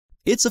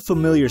It's a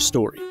familiar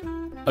story.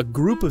 A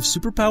group of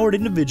superpowered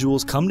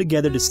individuals come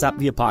together to stop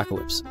the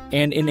apocalypse,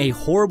 and in a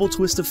horrible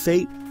twist of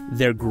fate,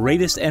 their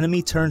greatest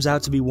enemy turns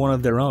out to be one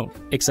of their own.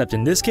 Except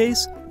in this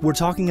case, we're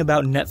talking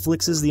about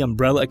Netflix's The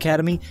Umbrella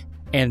Academy,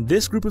 and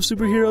this group of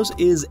superheroes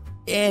is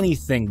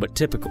anything but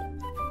typical.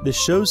 The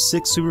show's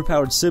 6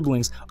 superpowered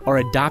siblings are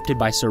adopted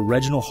by Sir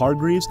Reginald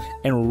Hargreeves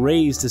and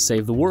raised to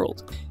save the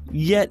world.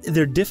 Yet,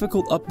 their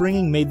difficult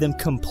upbringing made them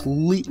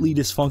completely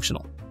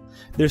dysfunctional.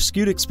 Their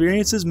skewed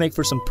experiences make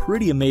for some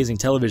pretty amazing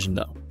television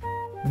though.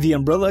 The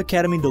Umbrella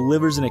Academy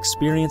delivers an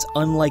experience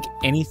unlike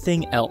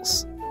anything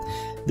else.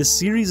 The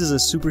series is a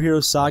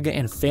superhero saga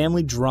and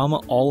family drama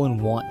all in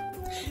one.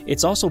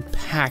 It's also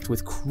packed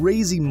with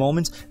crazy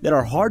moments that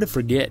are hard to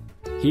forget.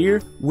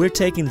 Here, we're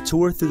taking a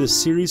tour through the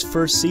series'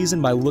 first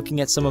season by looking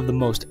at some of the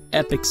most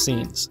epic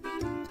scenes.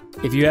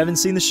 If you haven't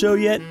seen the show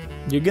yet,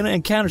 you're gonna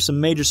encounter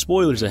some major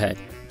spoilers ahead.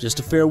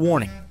 Just a fair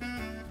warning.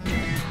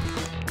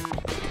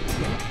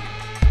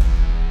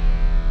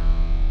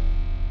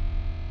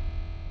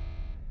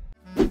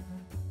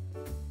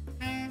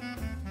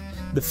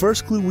 The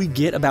first clue we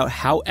get about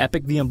how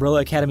epic the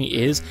Umbrella Academy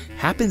is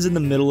happens in the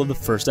middle of the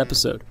first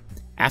episode.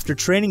 After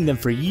training them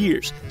for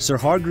years, Sir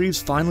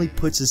Hargreeves finally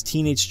puts his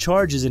teenage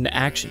charges into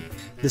action.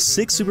 The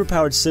 6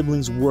 superpowered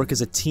siblings work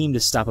as a team to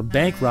stop a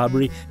bank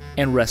robbery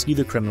and rescue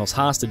the criminals'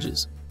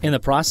 hostages. In the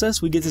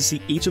process, we get to see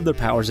each of their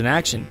powers in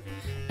action.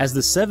 As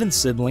the 7th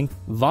sibling,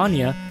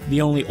 Vanya,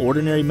 the only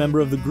ordinary member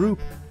of the group,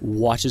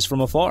 watches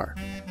from afar.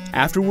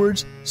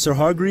 Afterwards, Sir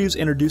Hargreeves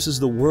introduces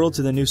the world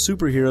to the new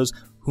superheroes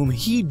whom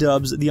he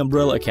dubs the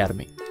Umbrella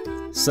Academy.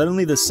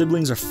 Suddenly the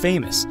siblings are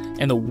famous,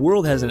 and the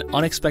world has an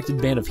unexpected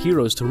band of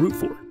heroes to root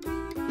for.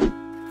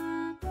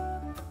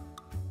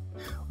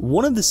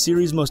 One of the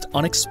series' most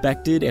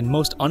unexpected and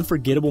most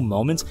unforgettable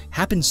moments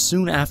happens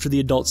soon after the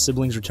adult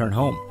siblings return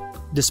home.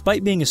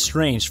 Despite being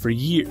estranged for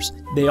years,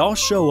 they all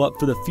show up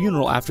for the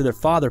funeral after their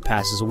father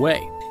passes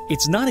away.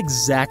 It's not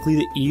exactly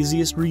the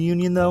easiest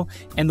reunion though,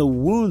 and the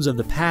wounds of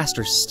the past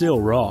are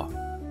still raw.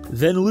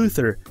 Then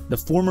Luther, the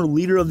former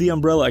leader of the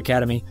Umbrella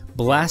Academy,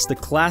 blasts the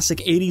classic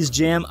 80s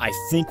jam I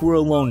Think We're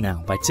Alone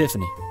Now by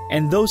Tiffany.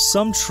 And though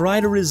some try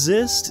to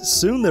resist,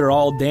 soon they're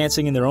all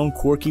dancing in their own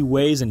quirky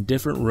ways in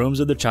different rooms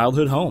of their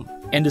childhood home.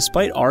 And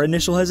despite our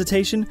initial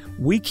hesitation,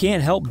 we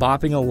can't help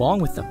bopping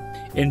along with them,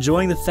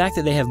 enjoying the fact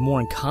that they have more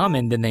in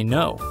common than they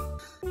know.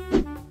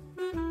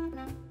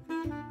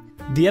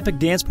 The epic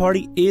dance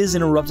party is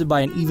interrupted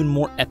by an even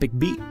more epic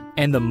beat,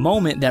 and the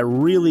moment that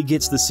really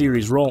gets the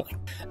series rolling.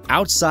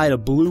 Outside, a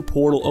blue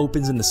portal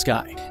opens in the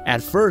sky.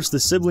 At first, the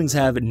siblings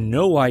have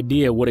no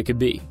idea what it could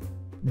be.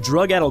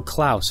 Drug-addled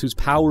Klaus, whose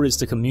power is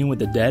to commune with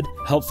the dead,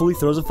 helpfully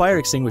throws a fire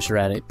extinguisher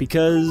at it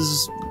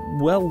because,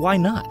 well, why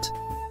not?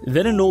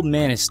 Then an old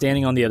man is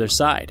standing on the other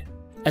side.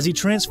 As he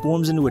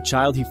transforms into a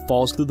child, he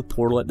falls through the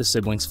portal at the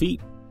siblings'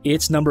 feet.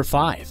 It's number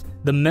 5,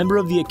 the member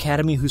of the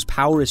Academy whose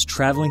power is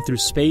traveling through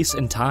space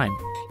and time.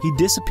 He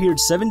disappeared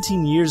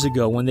 17 years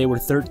ago when they were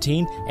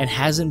 13 and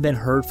hasn't been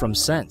heard from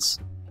since.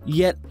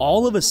 Yet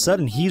all of a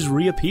sudden he's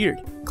reappeared,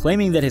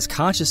 claiming that his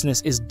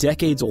consciousness is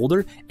decades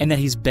older and that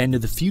he's been to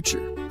the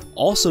future.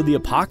 Also, the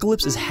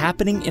apocalypse is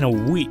happening in a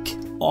week.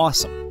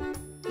 Awesome.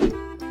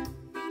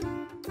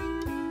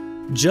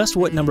 Just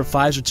what number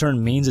 5's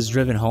return means is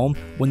driven home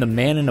when the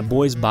man in a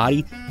boy's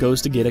body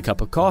goes to get a cup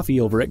of coffee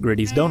over at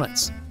Griddy's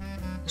Doughnuts.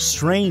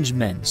 Strange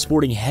men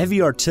sporting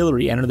heavy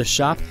artillery enter the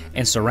shop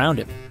and surround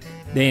him.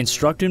 They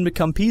instruct him to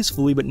come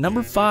peacefully, but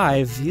number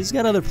 5, he's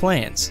got other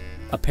plans.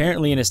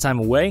 Apparently in his time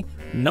away,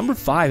 number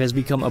 5 has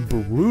become a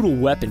brutal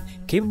weapon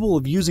capable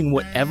of using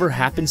whatever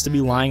happens to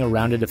be lying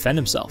around to defend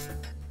himself.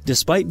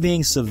 Despite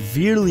being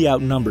severely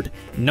outnumbered,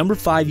 number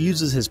 5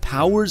 uses his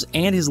powers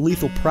and his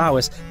lethal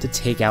prowess to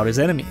take out his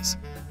enemies.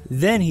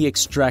 Then he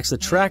extracts the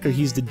tracker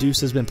he's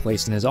deduced has been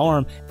placed in his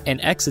arm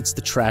and exits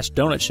the trashed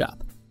donut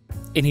shop.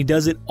 And he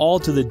does it all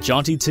to the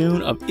jaunty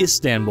tune of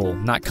Istanbul,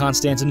 not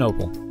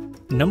Constantinople.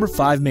 Number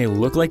 5 may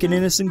look like an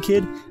innocent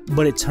kid,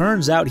 but it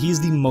turns out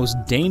he's the most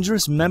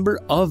dangerous member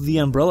of the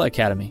Umbrella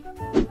Academy.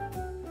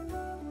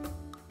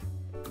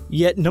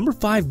 Yet number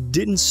 5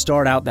 didn't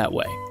start out that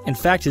way. In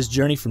fact, his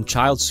journey from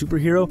child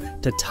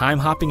superhero to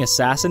time-hopping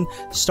assassin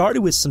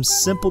started with some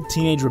simple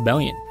teenage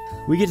rebellion.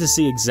 We get to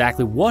see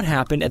exactly what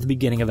happened at the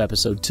beginning of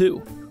episode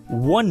 2.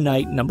 One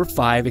night, number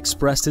 5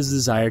 expressed his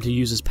desire to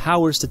use his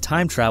powers to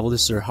time travel to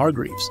Sir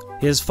Hargreeves.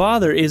 His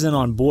father isn't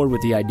on board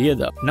with the idea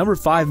though. Number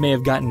 5 may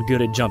have gotten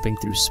good at jumping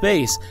through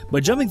space,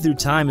 but jumping through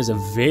time is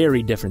a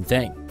very different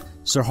thing.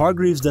 Sir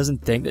Hargreeves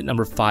doesn't think that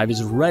number 5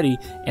 is ready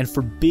and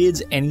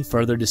forbids any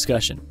further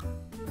discussion.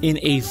 In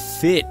a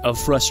fit of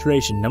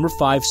frustration, number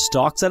 5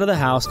 stalks out of the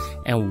house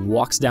and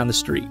walks down the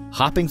street,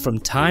 hopping from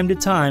time to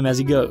time as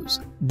he goes.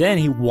 Then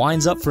he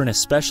winds up for an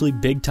especially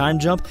big time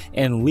jump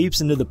and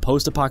leaps into the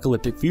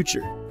post-apocalyptic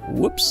future.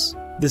 Whoops.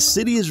 The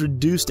city is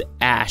reduced to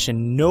ash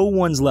and no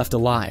one's left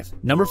alive.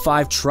 Number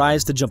 5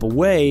 tries to jump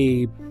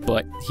away,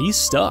 but he's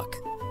stuck.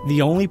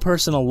 The only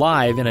person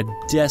alive in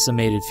a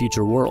decimated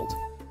future world.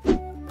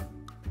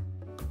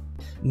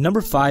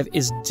 Number 5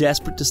 is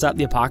desperate to stop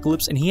the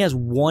apocalypse, and he has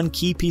one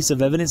key piece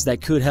of evidence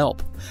that could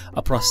help: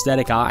 a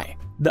prosthetic eye.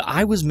 The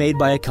eye was made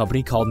by a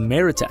company called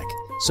Meritech,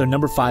 so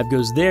number 5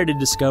 goes there to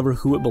discover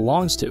who it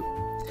belongs to.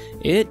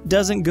 It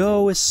doesn't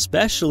go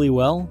especially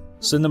well,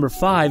 so number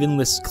 5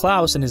 enlists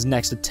Klaus in his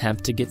next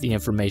attempt to get the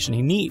information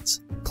he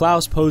needs.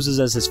 Klaus poses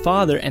as his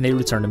father and they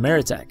return to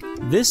Meritech.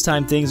 This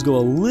time things go a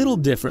little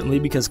differently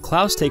because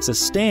Klaus takes a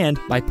stand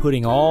by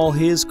putting all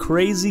his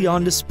crazy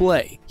on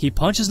display. He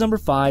punches number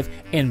 5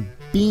 and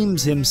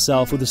beams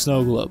himself with a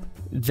snow globe,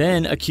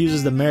 then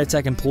accuses the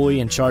Meritech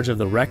employee in charge of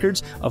the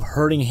records of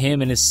hurting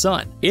him and his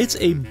son. It's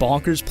a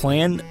bonkers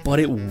plan, but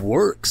it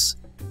works.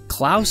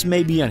 Klaus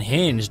may be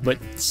unhinged, but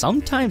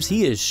sometimes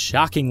he is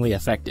shockingly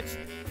effective.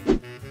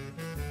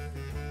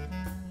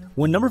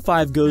 When number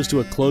 5 goes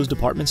to a closed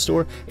department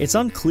store, it's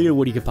unclear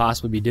what he could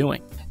possibly be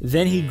doing.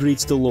 Then he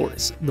greets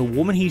Dolores, the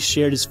woman he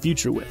shared his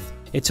future with.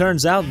 It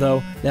turns out,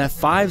 though, that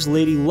 5's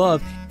lady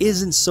love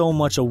isn't so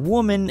much a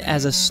woman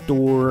as a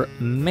store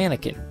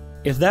mannequin.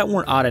 If that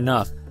weren't odd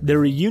enough, their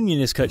reunion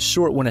is cut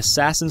short when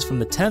assassins from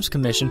the Temps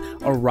Commission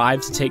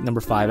arrive to take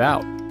number 5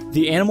 out.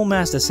 The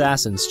animal-masked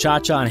assassins,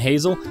 Cha-Cha and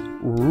Hazel,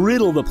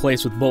 riddle the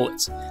place with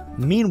bullets.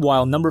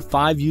 Meanwhile, number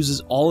 5 uses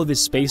all of his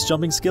space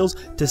jumping skills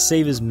to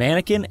save his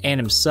mannequin and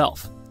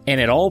himself. And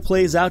it all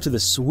plays out to the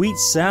sweet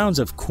sounds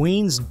of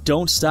Queen's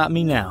Don't Stop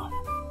Me Now.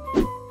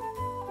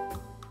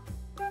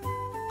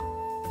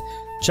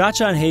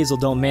 Cha-Cha and Hazel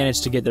don't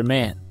manage to get their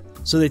man,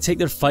 so they take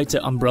their fight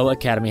to Umbrella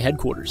Academy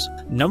headquarters.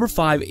 Number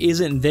 5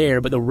 isn't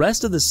there, but the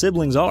rest of the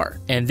siblings are,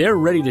 and they're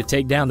ready to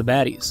take down the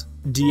baddies.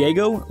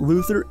 Diego,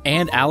 Luther,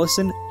 and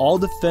Allison all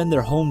defend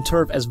their home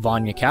turf as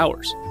Vanya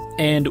cowers.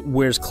 And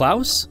where's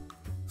Klaus?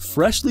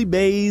 Freshly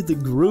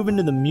bathed, grooving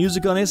to the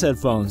music on his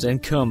headphones,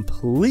 and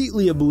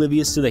completely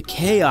oblivious to the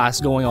chaos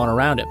going on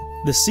around him.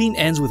 The scene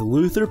ends with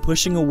Luther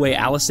pushing away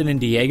Allison and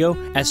Diego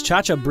as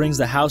Cha-Cha brings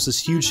the house's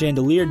huge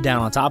chandelier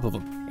down on top of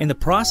him. In the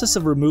process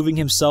of removing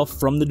himself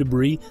from the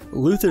debris,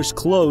 Luther's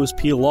clothes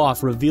peel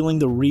off, revealing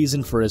the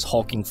reason for his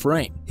hulking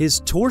frame. His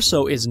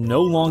torso is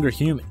no longer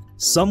human.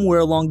 Somewhere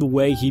along the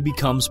way, he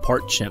becomes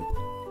part chimp.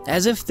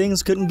 As if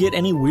things couldn't get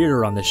any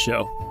weirder on this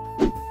show.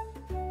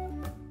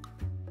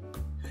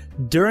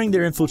 During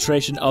their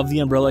infiltration of the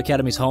Umbrella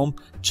Academy's home,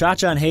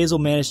 Cha-Cha and Hazel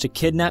manage to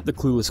kidnap the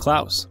clueless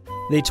Klaus.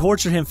 They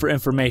torture him for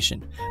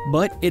information,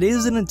 but it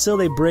isn't until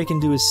they break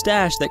into his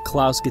stash that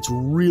Klaus gets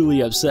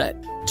really upset.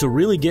 To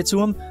really get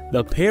to him,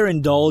 the pair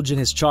indulge in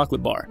his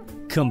chocolate bar,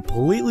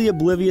 completely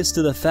oblivious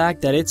to the fact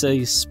that it's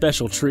a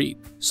special treat.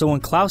 So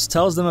when Klaus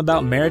tells them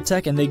about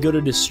Meritech and they go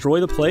to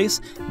destroy the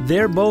place,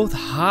 they're both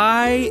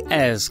high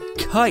as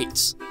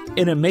kites,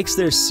 and it makes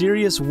their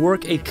serious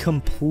work a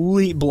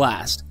complete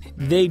blast.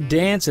 They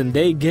dance and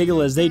they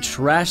giggle as they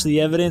trash the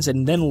evidence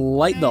and then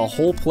light the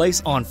whole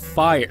place on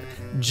fire,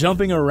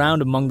 jumping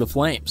around among the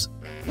flames.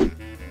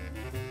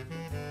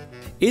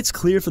 It's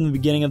clear from the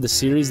beginning of the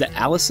series that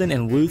Allison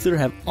and Luther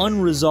have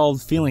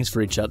unresolved feelings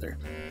for each other.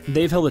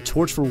 They've held a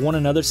torch for one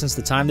another since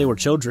the time they were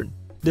children.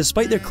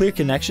 Despite their clear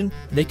connection,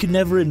 they could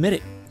never admit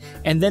it.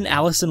 And then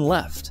Allison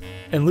left,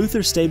 and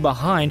Luther stayed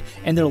behind,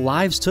 and their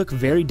lives took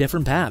very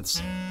different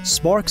paths.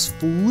 Sparks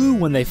flew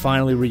when they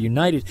finally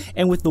reunited,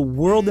 and with the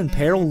world in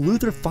peril,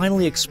 Luther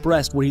finally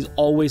expressed what he's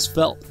always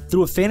felt.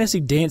 Through a fantasy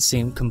dance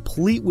scene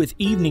complete with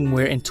evening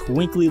wear and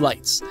twinkly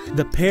lights,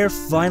 the pair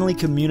finally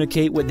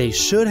communicate what they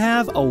should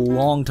have a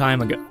long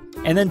time ago.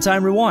 And then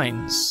time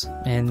rewinds,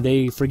 and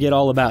they forget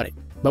all about it.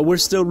 But we're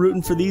still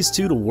rooting for these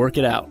two to work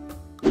it out.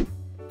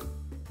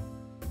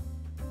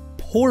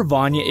 Poor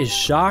Vanya is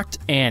shocked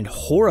and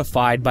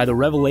horrified by the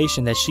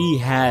revelation that she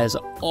has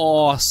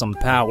awesome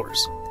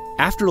powers.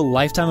 After a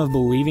lifetime of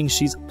believing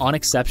she's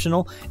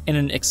unexceptional in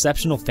an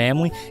exceptional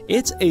family,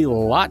 it's a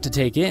lot to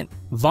take in.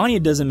 Vanya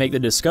doesn't make the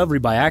discovery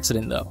by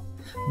accident though.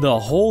 The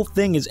whole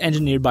thing is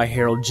engineered by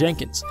Harold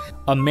Jenkins,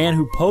 a man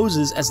who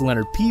poses as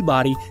Leonard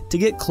Peabody to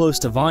get close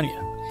to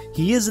Vanya.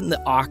 He isn't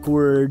the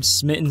awkward,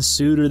 smitten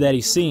suitor that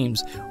he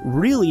seems.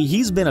 Really,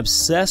 he's been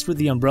obsessed with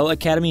the Umbrella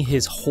Academy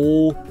his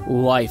whole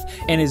life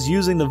and is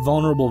using the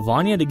vulnerable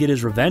Vanya to get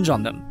his revenge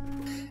on them.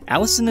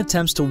 Allison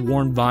attempts to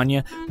warn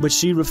Vanya, but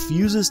she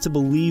refuses to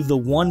believe the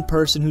one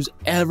person who's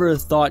ever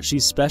thought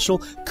she's special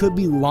could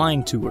be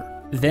lying to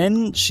her.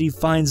 Then she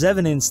finds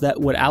evidence that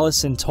what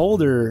Allison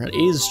told her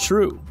is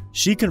true.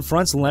 She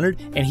confronts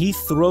Leonard and he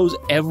throws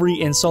every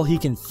insult he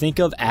can think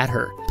of at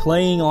her,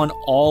 playing on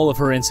all of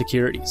her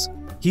insecurities.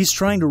 He's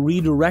trying to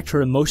redirect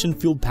her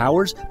emotion-fueled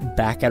powers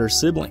back at her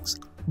siblings,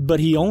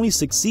 but he only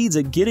succeeds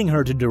at getting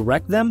her to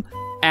direct them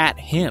at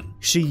him.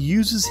 She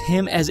uses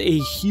him as a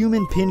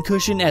human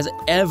pincushion as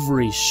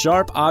every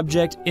sharp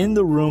object in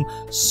the room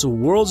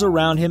swirls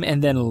around him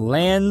and then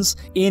lands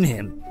in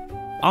him.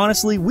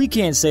 Honestly, we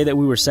can't say that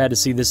we were sad to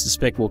see this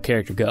despicable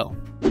character go.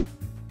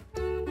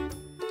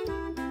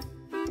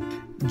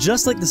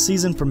 Just like the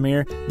season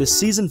premiere, the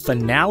season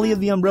finale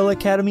of the Umbrella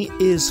Academy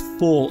is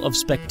full of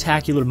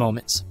spectacular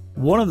moments.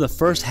 One of the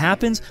first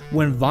happens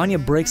when Vanya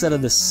breaks out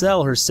of the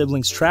cell her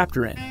siblings trapped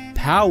her in,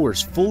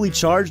 powers fully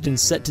charged and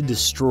set to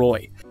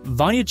destroy.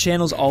 Vanya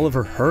channels all of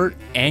her hurt,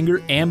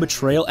 anger, and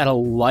betrayal at a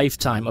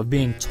lifetime of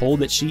being told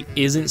that she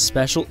isn't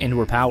special into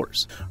her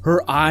powers.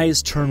 Her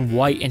eyes turn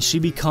white and she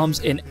becomes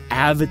an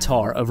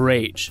avatar of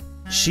rage.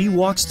 She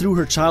walks through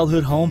her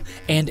childhood home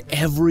and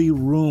every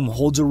room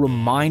holds a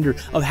reminder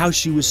of how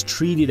she was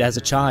treated as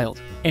a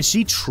child, and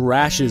she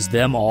trashes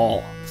them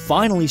all.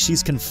 Finally,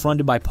 she's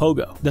confronted by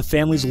Pogo, the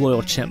family's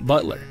loyal chimp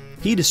butler.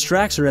 He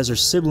distracts her as her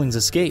siblings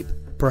escape.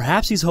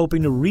 Perhaps he's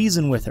hoping to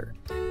reason with her,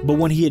 but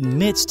when he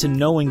admits to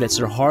knowing that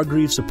Sir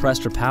Hargreeves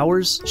suppressed her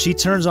powers, she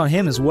turns on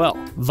him as well.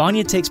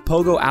 Vanya takes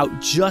Pogo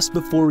out just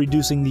before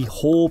reducing the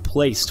whole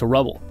place to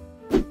rubble.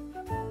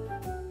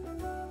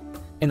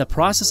 In the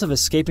process of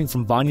escaping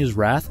from Vanya's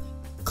wrath,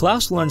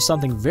 Klaus learns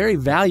something very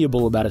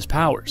valuable about his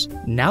powers.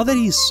 Now that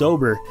he's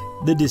sober,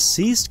 the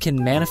deceased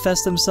can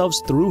manifest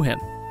themselves through him.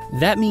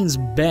 That means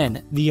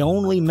Ben, the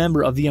only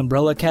member of the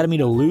Umbrella Academy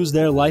to lose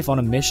their life on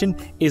a mission,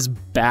 is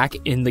back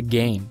in the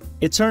game.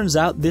 It turns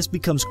out this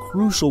becomes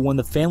crucial when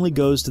the family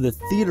goes to the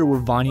theater where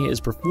Vanya is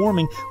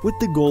performing with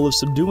the goal of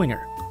subduing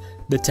her.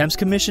 The Temps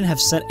Commission have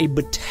sent a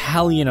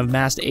battalion of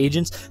masked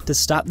agents to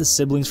stop the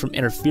siblings from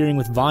interfering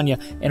with Vanya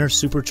and her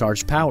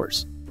supercharged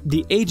powers.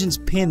 The agents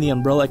pin the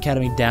Umbrella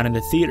Academy down in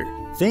the theater.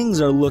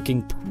 Things are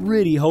looking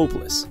pretty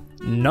hopeless.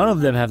 None of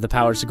them have the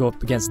powers to go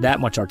up against that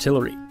much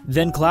artillery.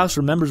 Then Klaus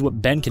remembers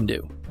what Ben can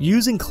do.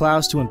 Using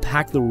Klaus to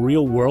impact the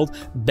real world,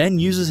 Ben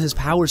uses his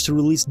powers to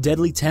release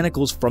deadly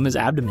tentacles from his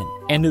abdomen.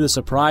 And to the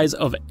surprise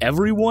of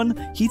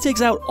everyone, he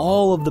takes out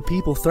all of the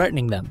people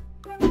threatening them.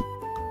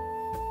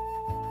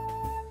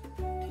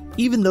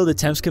 Even though the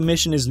Temps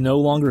Commission is no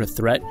longer a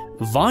threat,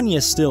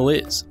 Vanya still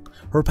is.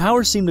 Her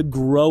powers seem to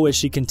grow as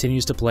she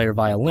continues to play her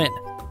violin.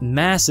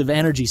 Massive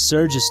energy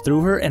surges through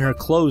her and her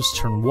clothes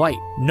turn white.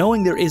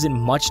 Knowing there isn't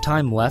much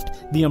time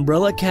left, the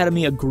Umbrella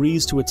Academy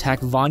agrees to attack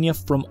Vanya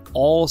from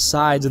all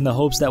sides in the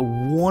hopes that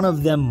one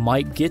of them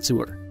might get to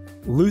her.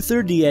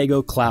 Luther,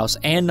 Diego, Klaus,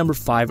 and number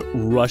 5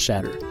 rush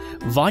at her.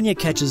 Vanya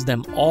catches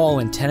them all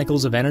in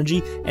tentacles of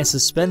energy and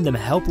suspends them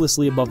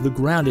helplessly above the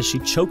ground as she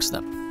chokes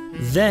them.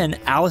 Then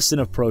Allison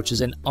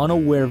approaches an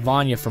unaware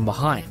Vanya from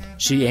behind.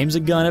 She aims a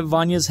gun at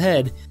Vanya's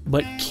head,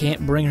 but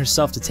can't bring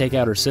herself to take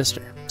out her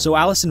sister. So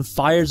Allison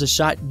fires a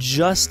shot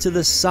just to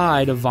the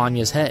side of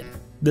Vanya's head.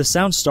 The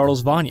sound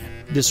startles Vanya,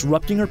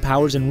 disrupting her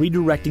powers and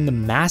redirecting the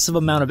massive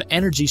amount of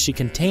energy she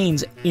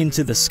contains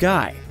into the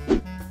sky.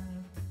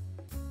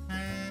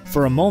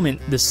 For a moment,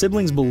 the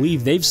siblings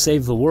believe they've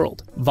saved the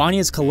world.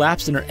 Vanya's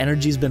collapsed and her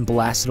energy's been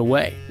blasted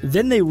away.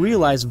 Then they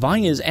realize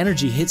Vanya's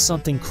energy hit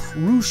something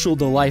crucial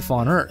to life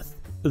on Earth: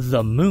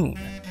 the moon.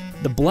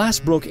 The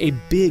blast broke a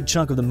big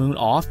chunk of the moon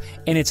off,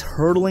 and it's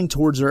hurtling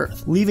towards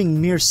Earth,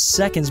 leaving mere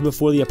seconds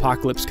before the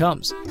apocalypse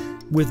comes.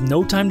 With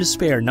no time to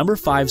spare, number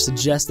 5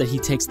 suggests that he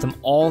takes them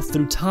all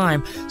through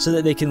time so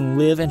that they can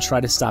live and try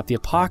to stop the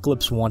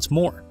apocalypse once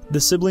more. The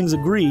siblings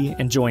agree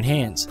and join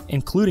hands,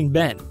 including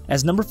Ben.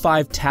 As number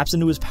 5 taps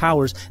into his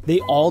powers, they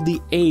all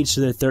de-age to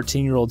their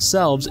 13-year-old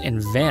selves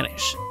and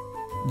vanish.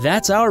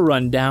 That's our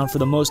rundown for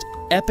the most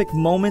epic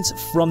moments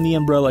from the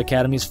Umbrella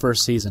Academy's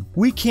first season.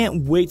 We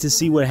can't wait to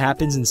see what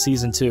happens in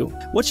season 2.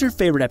 What's your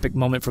favorite epic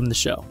moment from the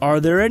show? Are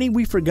there any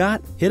we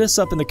forgot? Hit us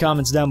up in the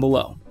comments down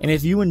below. And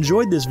if you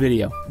enjoyed this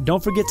video,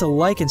 don't forget to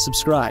like and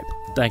subscribe.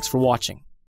 Thanks for watching.